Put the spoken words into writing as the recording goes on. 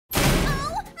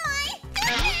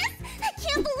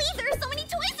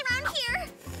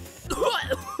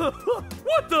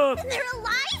What the? They're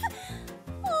alive?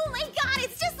 Oh my god,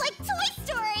 it's just like Toy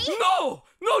Story! No!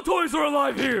 No toys are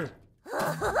alive here!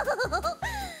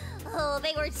 Oh,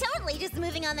 they were totally just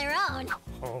moving on their own.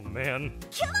 Oh, man.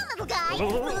 Come on, little guy!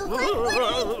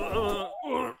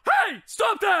 Hey!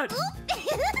 Stop that!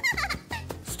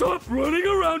 Stop running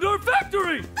around our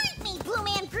factory! Fight me, Blue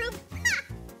Man Group!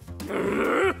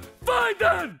 Fine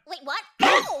then! Wait, what?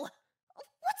 Oh!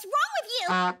 What's wrong with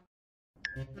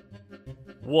you?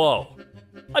 Whoa.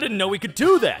 I didn't know we could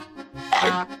do that.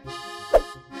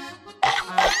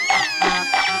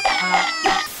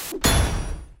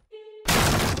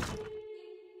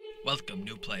 Welcome,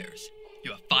 new players.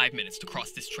 You have 5 minutes to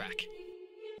cross this track.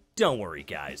 Don't worry,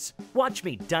 guys. Watch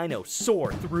me dino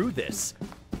soar through this.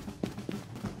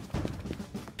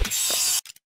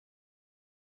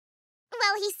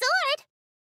 Well, he soared.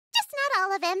 Just not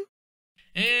all of him.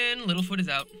 And Littlefoot is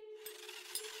out.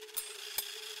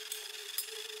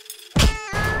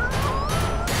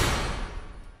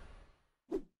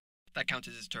 That counts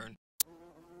as his turn.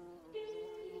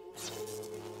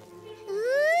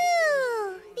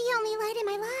 Ooh, the only light in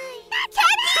my life.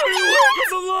 Stay away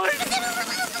from the light!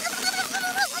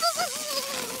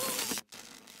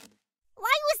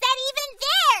 Why was that even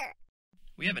there?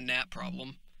 We have a gnat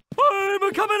problem. I'm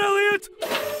a coming, Elliot!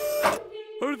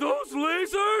 Are those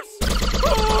lasers?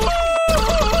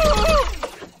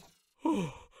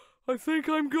 Oh, I think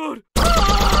I'm good. Sweetie!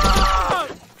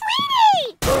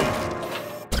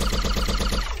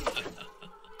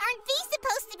 Aren't these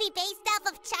supposed to be based off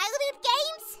of childhood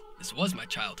games? This was my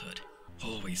childhood.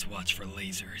 Always watch for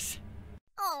lasers.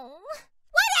 Oh,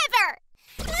 whatever!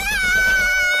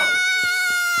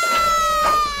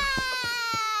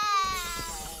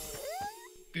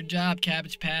 Good job,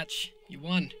 Cabbage Patch. You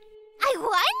won. I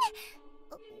won?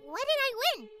 What did I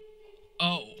win?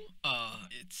 Oh,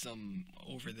 it's,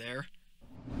 over there.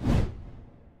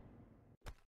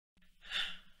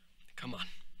 Come on.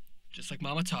 Just like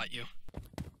Mama taught you.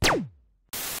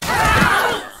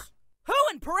 Who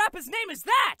in Parappa's name is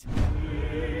that?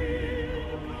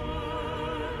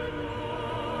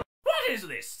 What is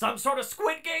this? Some sort of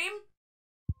Squid Game?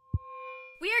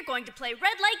 We are going to play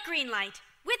red light, green light,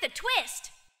 with a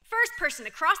twist. First person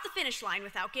to cross the finish line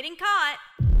without getting caught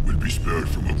will be spared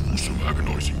from a gruesome,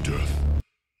 agonizing death.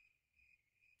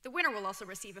 The winner will also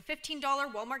receive a $15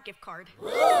 Walmart gift card.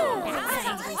 That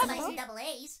sounds like nice and double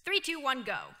A's. 3, 2, 1,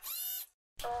 go.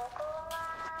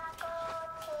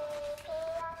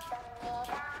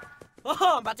 Oh,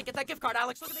 I'm about to get that gift card,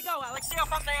 Alex. Look at me go, Alex. See how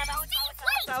fast I am, Alex.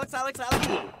 Alex. Everyone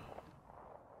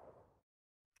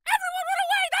run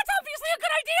away! That's obviously a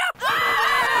good idea!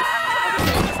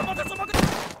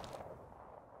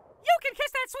 You can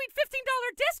kiss that sweet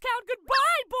 $15 discount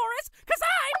goodbye, Boris, because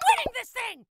I'm winning this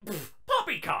thing!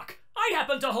 Poppycock! I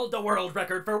happen to hold the world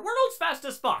record for world's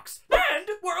fastest fox and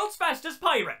world's fastest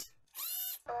pirate.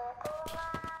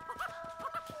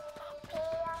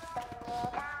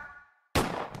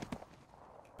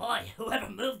 Boy, whoever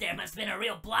moved there must have been a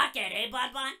real blockhead, eh,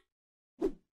 Bon Bon?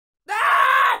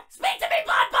 Ah! Speak to me,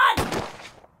 Bon Bon!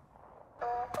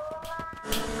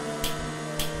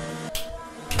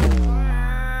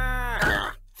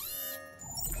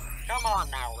 Come on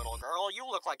now, little girl. You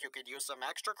look like you could use some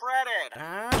extra credit.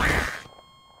 Looks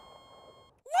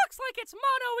like it's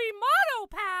mono-y-mono,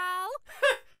 pal!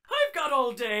 I've got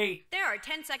all day. There are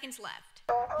 10 seconds left.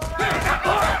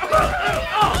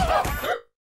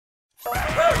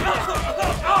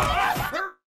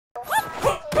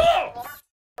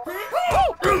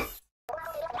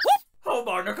 Oh,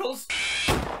 barnacles.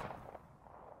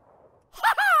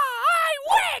 I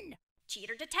win!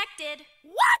 Cheater detected.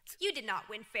 What? You did not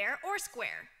win fair or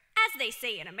square. As they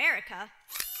say in America,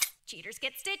 cheaters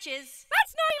get stitches.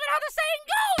 That's not even how the saying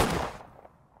goes!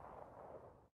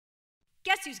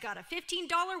 Guess who's got a $15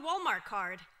 Walmart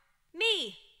card?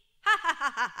 Me. Ha ha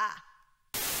ha ha ha.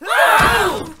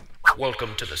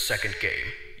 Welcome to the second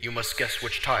game. You must guess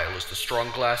which tile is the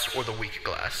strong glass or the weak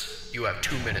glass. You have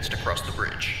 2 minutes to cross the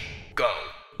bridge. Go.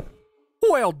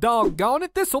 Well, doggone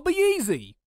it, this'll be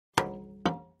easy.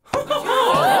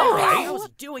 All right.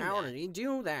 How did he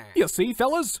do that? You see,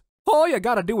 fellas? All you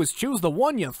gotta do is choose the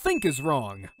one you think is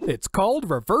wrong. It's called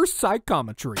reverse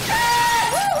psychometry.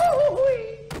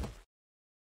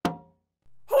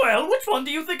 Well, which one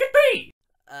do you think it'd be?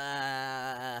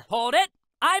 Hold it.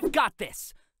 I've got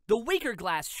this. The weaker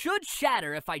glass should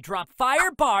shatter if I drop fire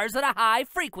bars at a high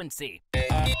frequency.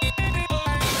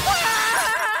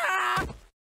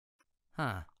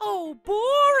 Huh. Oh,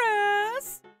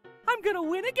 Boris! I'm gonna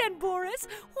win again, Boris.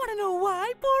 Wanna know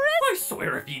why, Boris? I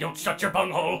swear if you don't shut your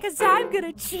bunghole. 'Cause I'm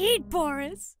gonna cheat,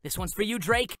 Boris. This one's for you,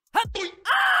 Drake. Hup.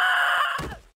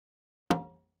 Ah!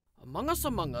 Among Us,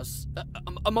 Among Us.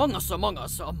 Among Us, Among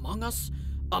Us, Among Us,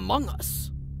 Among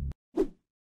Us. Anyone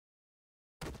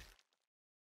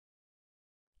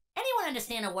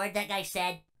understand a word that guy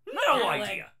said? No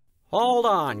idea. Hold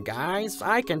on, guys.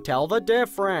 I can tell the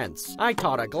difference. I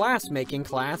taught a glass-making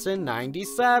class in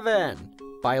 '97.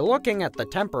 By looking at the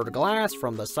tempered glass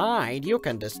from the side, you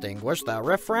can distinguish the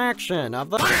refraction of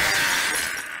the...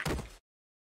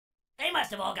 They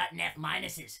must have all gotten F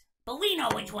minuses, but we know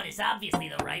which one is obviously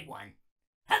the right one.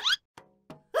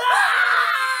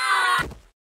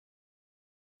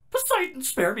 Poseidon,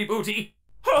 spare me, booty.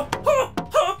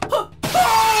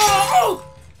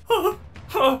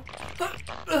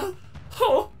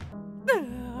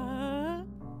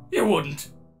 You wouldn't.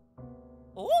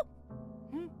 Oh?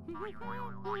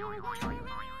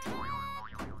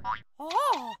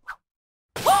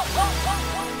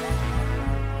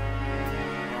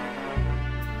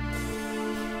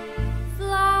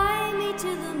 Fly me to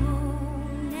the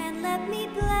moon and let me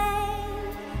play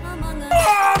among us.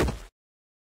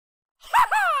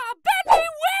 Bendy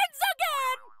wins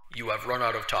again! You have run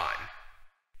out of time.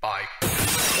 Bye.